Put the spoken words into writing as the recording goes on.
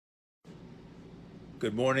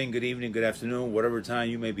Good morning, good evening, good afternoon, whatever time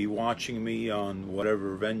you may be watching me on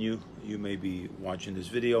whatever venue you may be watching this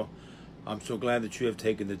video. I'm so glad that you have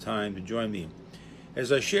taken the time to join me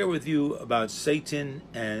as I share with you about Satan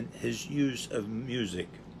and his use of music.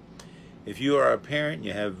 If you are a parent,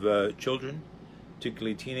 you have children,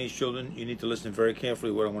 particularly teenage children, you need to listen very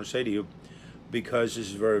carefully to what I want to say to you, because this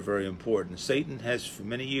is very, very important. Satan has for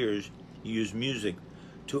many years used music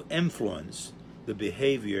to influence the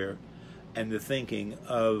behavior and the thinking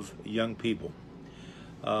of young people.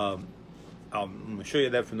 I'm going to show you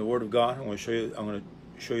that from the Word of God. I'm going to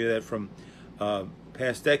show you that from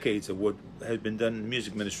past decades of what has been done in the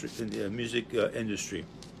music ministry, in the music industry.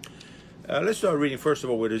 Let's start reading first of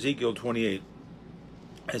all with Ezekiel 28.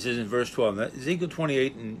 It says in verse 12. Now, Ezekiel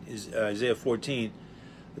 28 and Isaiah 14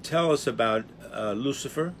 tell us about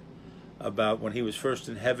Lucifer, about when he was first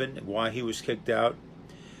in heaven, why he was kicked out,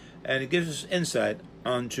 and it gives us insight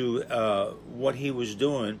onto what he was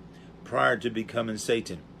doing prior to becoming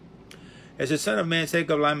Satan. As the Son of Man, take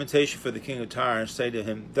up lamentation for the king of Tyre, and say to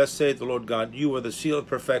him, Thus saith the Lord God, you are the seal of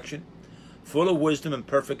perfection, full of wisdom and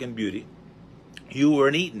perfect in beauty. You were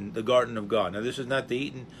in Eden, the garden of God. Now this is not the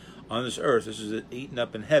Eden on this earth, this is the Eden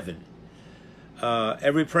up in heaven.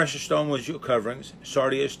 Every precious stone was your coverings: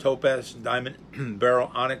 sardius, topaz, diamond, beryl,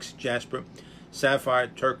 onyx, jasper, sapphire,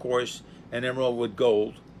 turquoise, and emerald with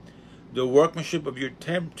gold. The workmanship of your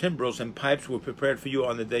timbrels and pipes were prepared for you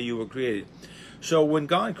on the day you were created. So when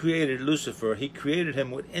God created Lucifer, he created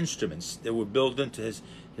him with instruments that were built into his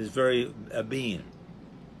very being.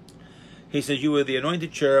 He says, you are the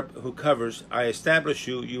anointed cherub who covers. I established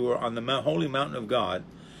you. You are on the holy mountain of God.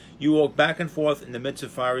 You walk back and forth in the midst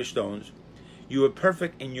of fiery stones. You were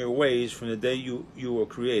perfect in your ways from the day you were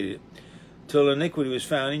created, till iniquity was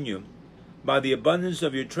found in you. By the abundance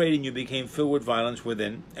of your trading you became filled with violence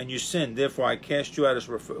within, and you sinned. Therefore I cast you out as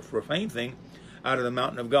a profane thing out of the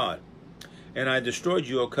mountain of God. And I destroyed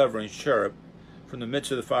you, O covering cherub, from the midst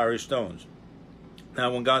of the fiery stones.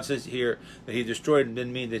 Now when God says here that he destroyed him,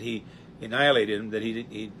 didn't mean that he annihilated him, that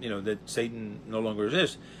that Satan no longer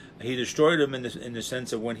exists. He destroyed him in the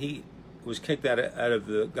sense of when he was kicked out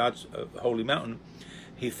of God's holy mountain,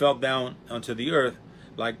 he fell down onto the earth.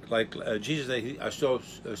 Like Jesus said, I saw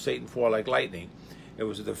Satan fall like lightning. It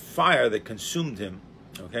was the fire that consumed him,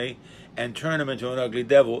 okay, and turned him into an ugly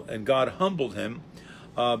devil. And God humbled him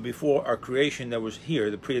before our creation that was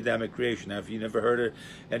here, the pre-Adamic creation. Now, if you never heard of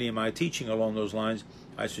any of my teaching along those lines,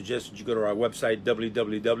 I suggest that you go to our website,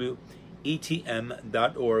 www.etm.org.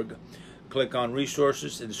 Click on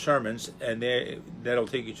resources and sermons, and that'll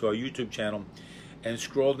take you to our YouTube channel. And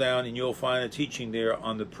scroll down and you'll find a teaching there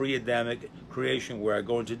on the pre-Adamic creation, where I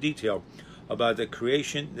go into detail about the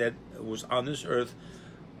creation that was on this earth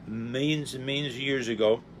millions and millions of years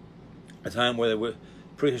ago, a time where there were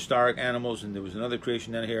prehistoric animals, and there was another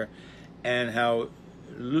creation down here, and how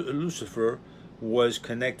Lucifer was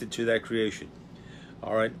connected to that creation.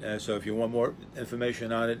 All right, so if you want more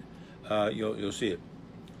information on it, you'll see it.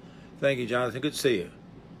 Thank you, Jonathan. Good to see you.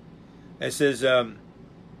 It says,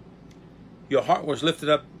 your heart was lifted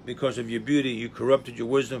up because of your beauty. You corrupted your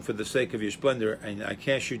wisdom for the sake of your splendor, and I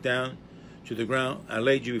cast you down to the ground. I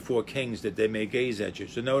laid you before kings that they may gaze at you.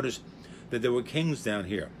 So notice that there were kings down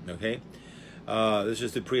here, okay? This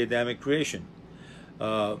is the pre-Adamic creation.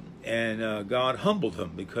 And God humbled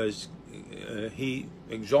him because he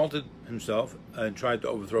exalted himself and tried to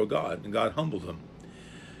overthrow God, and God humbled him.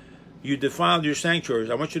 You defiled your sanctuaries.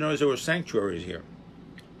 I want you to notice there were sanctuaries here.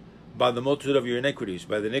 By the multitude of your iniquities,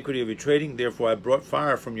 by the iniquity of your trading, therefore I brought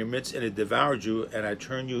fire from your midst, and it devoured you, and I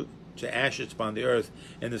turned you to ashes upon the earth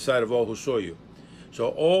in the sight of all who saw you. So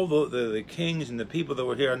all the kings and the people that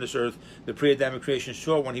were here on this earth, the pre-Adamic creation,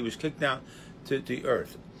 saw when he was kicked down to the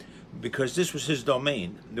earth, because this was his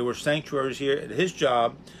domain. There were sanctuaries here, and his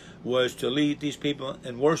job was to lead these people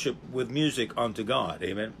in worship with music unto God.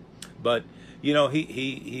 Amen. But you know,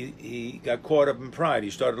 he got caught up in pride. He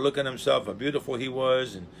started looking at himself, how beautiful he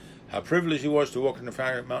was, and how privileged he was to walk in the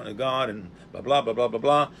fiery mountain of God, and blah, blah, blah, blah, blah,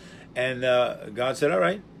 blah. And God said, all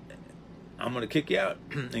right, I'm going to kick you out,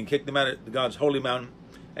 and kicked him out of God's holy mountain.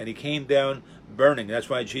 And he came down burning. That's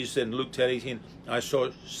why Jesus said in Luke 10:18, I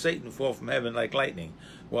saw Satan fall from heaven like lightning.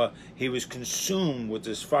 Well, he was consumed with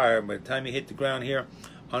this fire. By the time he hit the ground here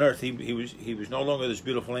on earth, he was no longer this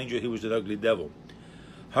beautiful angel. He was an ugly devil.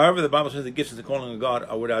 However, the Bible says the gifts of the calling of God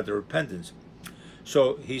are without the repentance.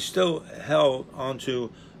 So he still held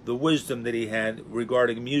onto the wisdom that he had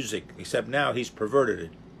regarding music, except now he's perverted it.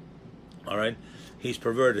 All right, he's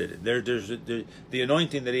perverted it. The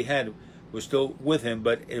anointing that he had was still with him,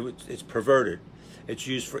 but it's perverted. It's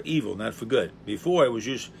used for evil, not for good. Before it was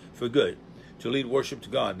used for good, to lead worship to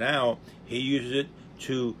God. Now he uses it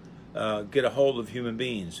to get a hold of human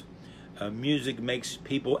beings. Music makes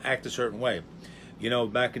people act a certain way. You know,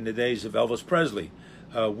 back in the days of Elvis Presley,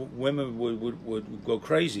 women would go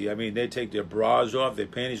crazy. I mean, they'd take their bras off, their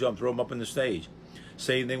panties off, and throw them up on the stage.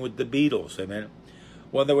 Same thing with the Beatles, amen.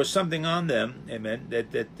 Well, there was something on them, amen,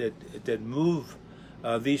 that moved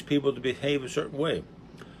these people to behave a certain way.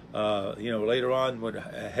 You know, later on when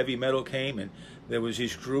heavy metal came, and there was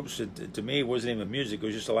these groups that, to me, it wasn't even music. It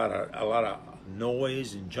was just a lot of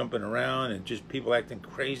noise and jumping around and just people acting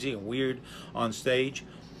crazy and weird on stage.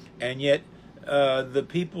 And yet the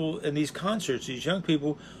people in these concerts, these young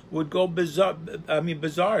people, would go bizarre. I mean,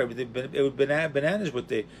 bizarre. It would be bananas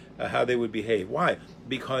with how they would behave. Why?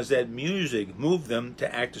 Because that music moved them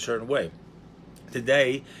to act a certain way.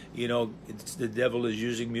 Today, you know, the devil is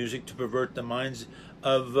using music to pervert the minds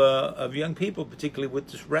of young people, particularly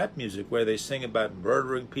with this rap music, where they sing about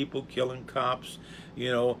murdering people, killing cops,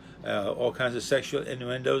 you know, all kinds of sexual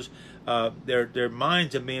innuendos. Their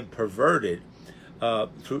minds are being perverted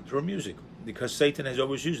through music, because Satan has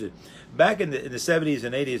always used it. Back in the 70s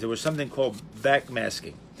and 80s, there was something called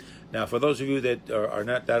backmasking. Now, for those of you that are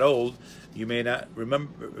not that old, you may not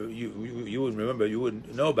remember, you wouldn't remember, you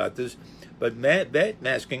wouldn't know about this, but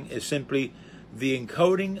backmasking is simply the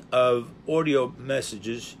encoding of audio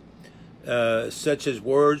messages, such as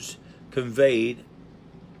words conveyed.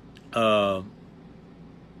 I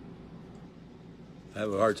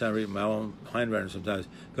have a hard time reading my own handwriting sometimes.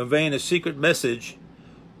 Conveying a secret message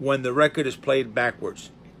when the record is played backwards.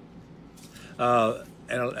 And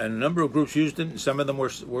a number of groups used it, and some of them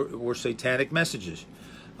were satanic messages.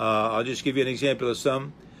 I'll just give you an example of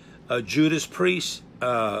some. Judas Priest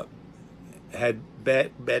had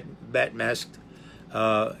bat masked,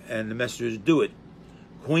 and the messengers do it.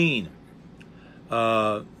 Queen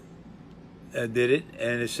did it,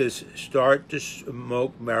 and it says, start to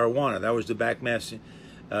smoke marijuana. That was the backmasking,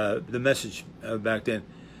 the message back then.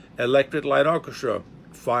 Electric Light Orchestra,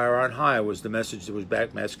 Fire on High was the message that was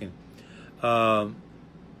backmasking.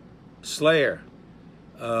 Slayer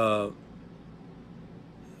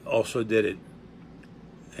also did it,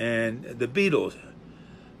 and the Beatles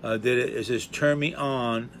did it. It says, turn me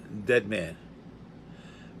on, dead man.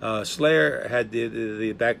 Slayer had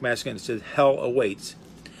the backmasking that said, hell awaits.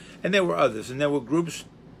 And there were others, and there were groups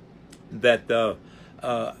that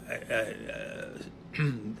I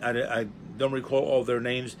don't recall all their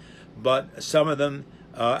names, but some of them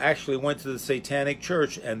actually went to the satanic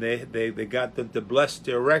church, and they got them to bless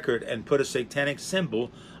their record and put a satanic symbol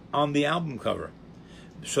on the album cover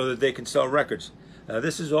so that they can sell records.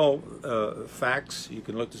 This is all facts. You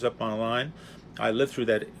can look this up online. I lived through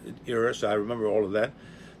that era, so I remember all of that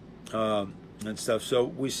and stuff. So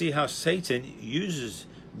we see how Satan uses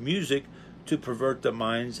music to pervert the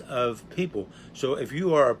minds of people. So if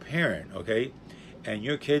you are a parent, okay, and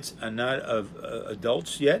your kids are not of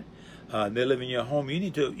adults yet, they live in your home, you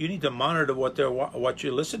need to monitor what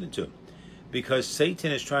you're listening to, because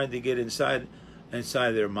Satan is trying to get inside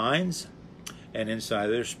their minds and inside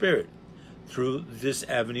their spirit through this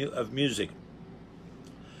avenue of music.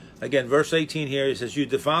 Again, verse 18 here, it says, you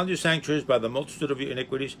defiled your sanctuaries by the multitude of your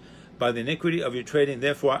iniquities, by the iniquity of your trading.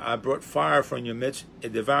 Therefore I brought fire from your midst,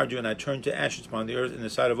 it devoured you, and I turned to ashes upon the earth in the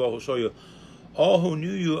sight of all who saw you. All who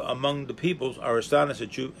knew you among the peoples are astonished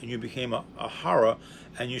at you, and you became a horror,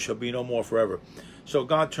 and you shall be no more forever. So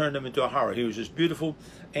God turned him into a horror. He was this beautiful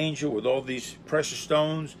angel with all these precious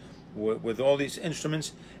stones, with all these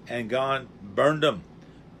instruments, and God burned them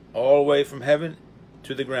all the way from heaven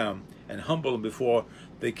to the ground and humbled them before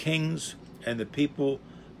the kings and the people,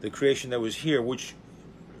 the creation that was here, which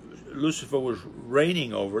Lucifer was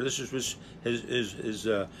reigning over. This was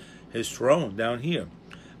his throne down here,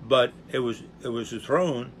 but it was a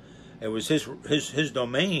throne. It was his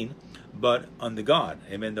domain, but under God.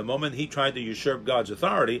 Amen. The moment he tried to usurp God's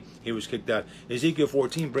authority, he was kicked out. Ezekiel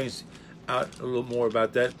 14 brings out a little more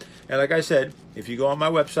about that. And like I said, if you go on my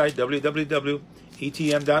website, www.etm.org,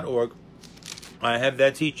 I have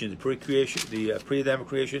that teaching, the pre-creation, the pre-Adamic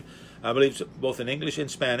creation. I believe it's both in English and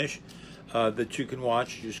Spanish, that you can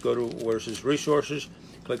watch. You just go to where it says resources,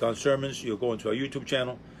 click on sermons, you'll go into our YouTube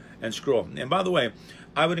channel and scroll. And by the way,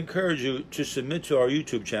 I would encourage you to submit to our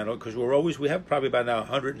YouTube channel, because we have probably about now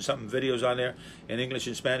 100 and something videos on there in English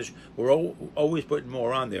and Spanish. We're always putting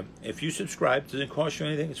more on there. If you subscribe, it doesn't cost you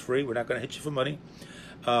anything. It's free. We're not going to hit you for money.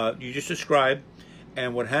 You just subscribe.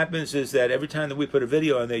 And what happens is that every time that we put a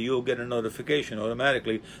video on there, you'll get a notification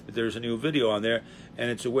automatically that there's a new video on there. And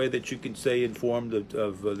it's a way that you can stay informed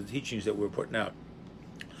of the teachings that we're putting out.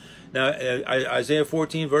 Now, Isaiah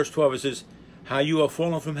 14, verse 12, it says, how you are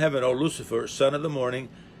fallen from heaven, O Lucifer, son of the morning,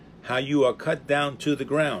 how you are cut down to the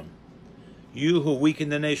ground. You who weaken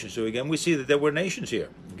the nations. So again, we see that there were nations here.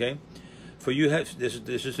 Okay, for you have this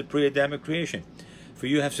is a pre-Adamic creation. For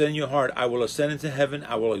you have said in your heart, I will ascend into heaven.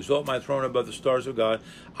 I will exalt my throne above the stars of God.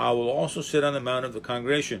 I will also sit on the mount of the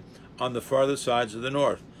congregation, on the farther sides of the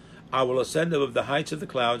north. I will ascend above the heights of the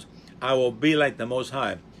clouds. I will be like the Most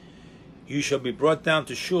High. You shall be brought down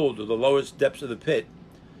to Sheol, to the lowest depths of the pit.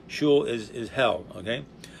 Sheol is hell. Okay,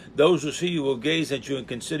 those who see you will gaze at you and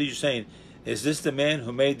consider you, saying, is this the man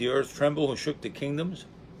who made the earth tremble, who shook the kingdoms?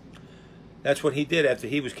 That's what he did after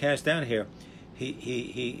he was cast down here.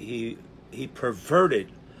 He perverted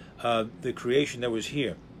the creation that was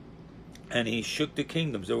here, and he shook the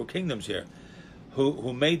kingdoms. There were kingdoms here.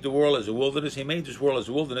 Who made the world as a wilderness? He made this world as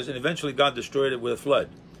a wilderness, and eventually God destroyed it with a flood.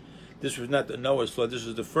 This was not the Noah's flood. This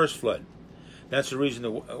was the first flood. That's the reason that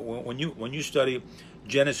when you study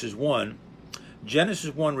Genesis 1,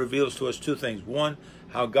 Genesis 1 reveals to us two things. One,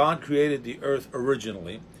 how God created the earth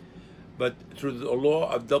originally, but through the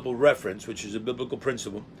law of double reference, which is a biblical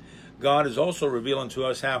principle, God is also revealing to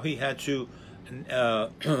us how he had to,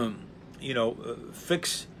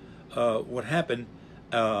 fix what happened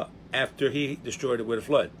after he destroyed it with a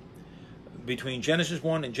flood. Between Genesis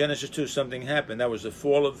 1 and Genesis 2, something happened. That was the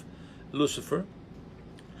fall of Lucifer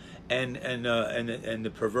and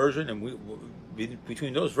the perversion. And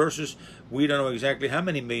between those verses, we don't know exactly how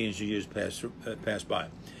many millions of years passed by.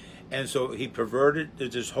 And so he perverted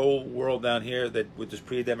this whole world down here that with this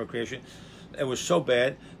pre-Adamic creation. It was so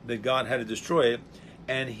bad that God had to destroy it,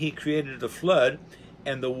 and he created a flood,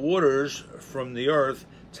 and the waters from the earth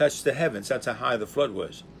touched the heavens. That's how high the flood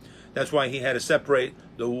was. That's why he had to separate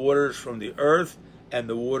the waters from the earth and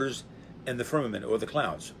the waters in the firmament or the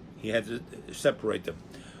clouds. He had to separate them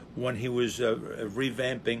when he was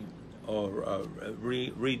revamping or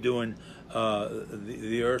redoing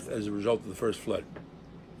the earth as a result of the first flood.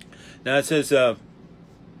 Now it says,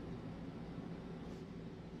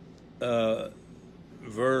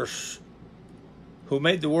 verse, who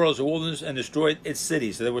made the world as a wilderness and destroyed its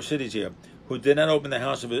cities. So there were cities here. Who did not open the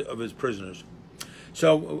house of his prisoners.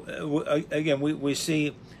 So again, we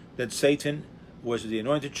see that Satan was the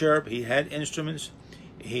anointed cherub. He had instruments.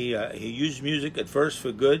 He used music at first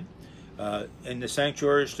for good in the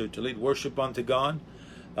sanctuaries to lead worship unto God.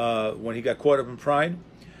 When he got caught up in pride,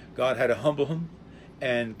 God had to humble him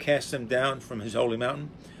and cast him down from his holy mountain.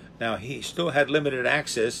 Now, he still had limited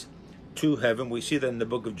access to heaven. We see that in the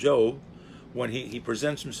book of Job, when he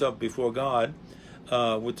presents himself before God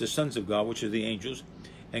with the sons of God, which are the angels.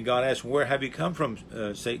 And God asks, where have you come from,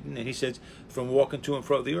 Satan? And he says, from walking to and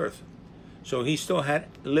fro the earth. So he still had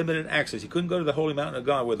limited access. He couldn't go to the holy mountain of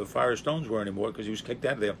God where the fire stones were anymore because he was kicked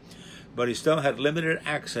out of there. But he still had limited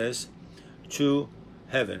access to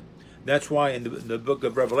heaven. That's why in the book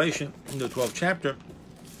of Revelation, in the 12th chapter,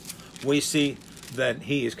 we see that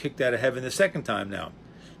he is kicked out of heaven the second time now,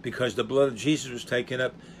 because the blood of Jesus was taken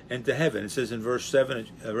up into heaven. It says in verse 7,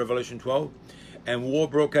 Revelation 12, and war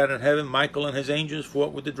broke out in heaven. Michael and his angels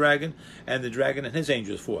fought with the dragon, and the dragon and his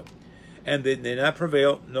angels fought. And they did not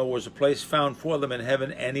prevail, nor was a place found for them in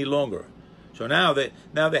heaven any longer. So now they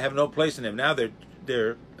have no place in heaven. Now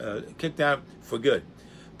they're kicked out for good.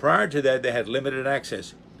 Prior to that, they had limited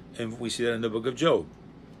access. And we see that in the book of Job.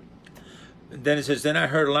 Then it says, then I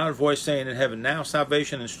heard a loud voice saying in heaven, now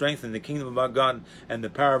salvation and strength in the kingdom of our God and the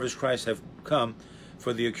power of his Christ have come.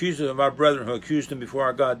 For the accuser of our brethren who accused him before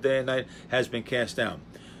our God day and night has been cast down.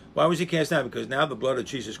 Why was he cast down? Because now the blood of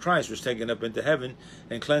Jesus Christ was taken up into heaven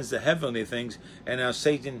and cleansed the heavenly things, and now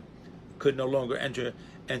Satan could no longer enter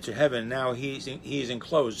heaven. Now he is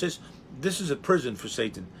enclosed. This is a prison for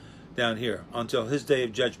Satan down here until his day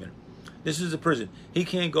of judgment. This is a prison. He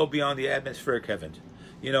can't go beyond the atmospheric heavens.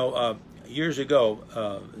 You know, years ago,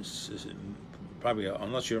 probably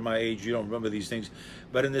unless you're my age, you don't remember these things,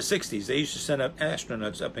 but in the 60s, they used to send up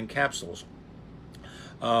astronauts up in capsules.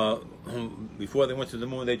 Before they went to the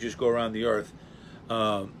moon, they just go around the Earth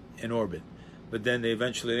in orbit. But then they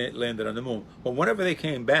eventually landed on the moon. But whenever they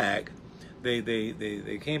came back, they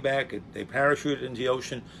came back, they parachuted into the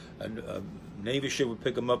ocean, a Navy ship would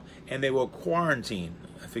pick them up, and they were quarantined.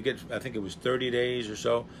 I think it was 30 days or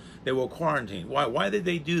so. They were quarantined. Why did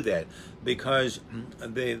they do that? Because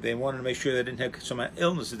they wanted to make sure they didn't have some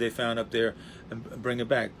illness that they found up there and bring it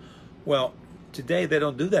back. Well, today they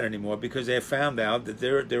don't do that anymore because they have found out that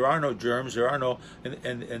there are no germs, there are no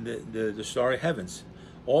in the starry heavens.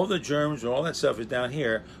 All the germs and all that stuff is down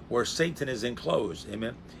here where Satan is enclosed,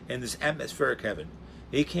 amen, in this atmospheric heaven.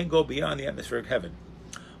 He can't go beyond the atmospheric heaven.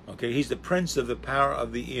 Okay, he's the prince of the power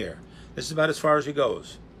of the air. This is about as far as he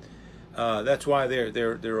goes. That's why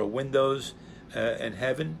there are windows in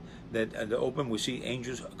heaven that open. We see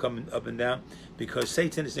angels coming up and down, because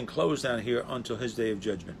Satan is enclosed down here until his day of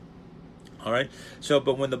judgment. All right. So,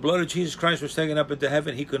 but when the blood of Jesus Christ was taken up into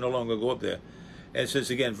heaven, he could no longer go up there. And it says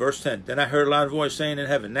again, verse 10, then I heard a loud voice saying in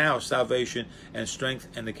heaven, now salvation and strength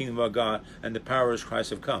and the kingdom of our God and the power of his Christ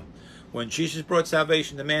have come. When Jesus brought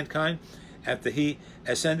salvation to mankind, after he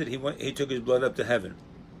ascended, he took his blood up to heaven.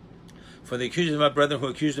 For the accusers of my brethren who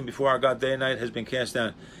accused him before our God day and night has been cast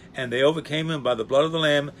down. And they overcame him by the blood of the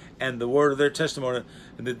Lamb and the word of their testimony,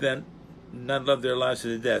 and did then not love their lives to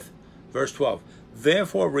the death. Verse 12.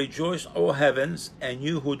 Therefore rejoice, O heavens, and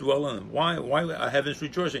you who dwell in them. Why are heavens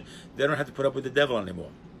rejoicing? They don't have to put up with the devil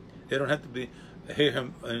anymore. They don't have to hear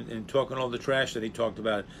him and talking all the trash that he talked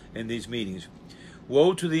about in these meetings.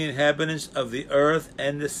 Woe to the inhabitants of the earth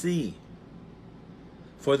and the sea,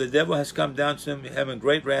 for the devil has come down to them having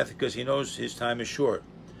great wrath, because he knows his time is short.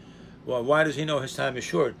 Well, why does he know his time is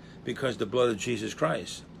short? Because the blood of Jesus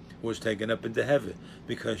Christ was taken up into heaven,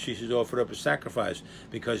 because Jesus offered up a sacrifice,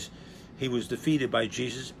 because he was defeated by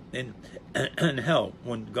Jesus in hell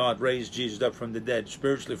when God raised Jesus up from the dead,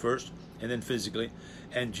 spiritually first and then physically.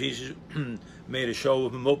 And Jesus made a show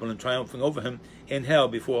of him open and triumphing over him in hell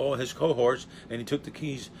before all his cohorts, and he took the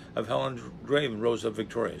keys of hell and grave and rose up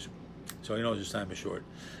victorious. So he knows his time is short.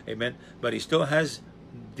 Amen. But he still has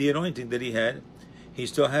the anointing that he had. He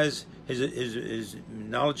still has his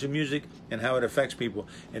knowledge of music and how it affects people.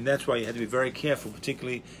 And that's why you have to be very careful,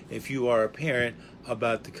 particularly if you are a parent,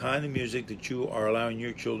 about the kind of music that you are allowing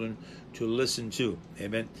your children to listen to.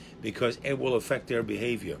 Amen. Because it will affect their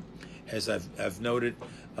behavior. As I've noted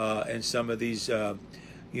in some of these,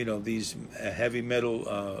 these heavy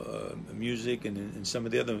metal music and some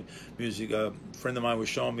of the other music. A friend of mine was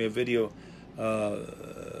showing me a video.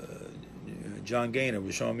 John Gaynor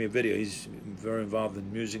was showing me a video. He's very involved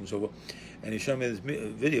in music and so forth. And he showed me this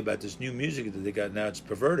video about this new music that they got now. It's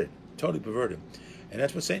perverted, totally perverted. And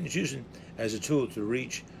that's what Satan's using as a tool to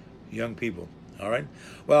reach young people. All right?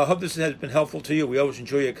 Well, I hope this has been helpful to you. We always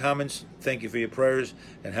enjoy your comments. Thank you for your prayers,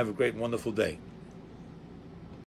 and have a great and wonderful day.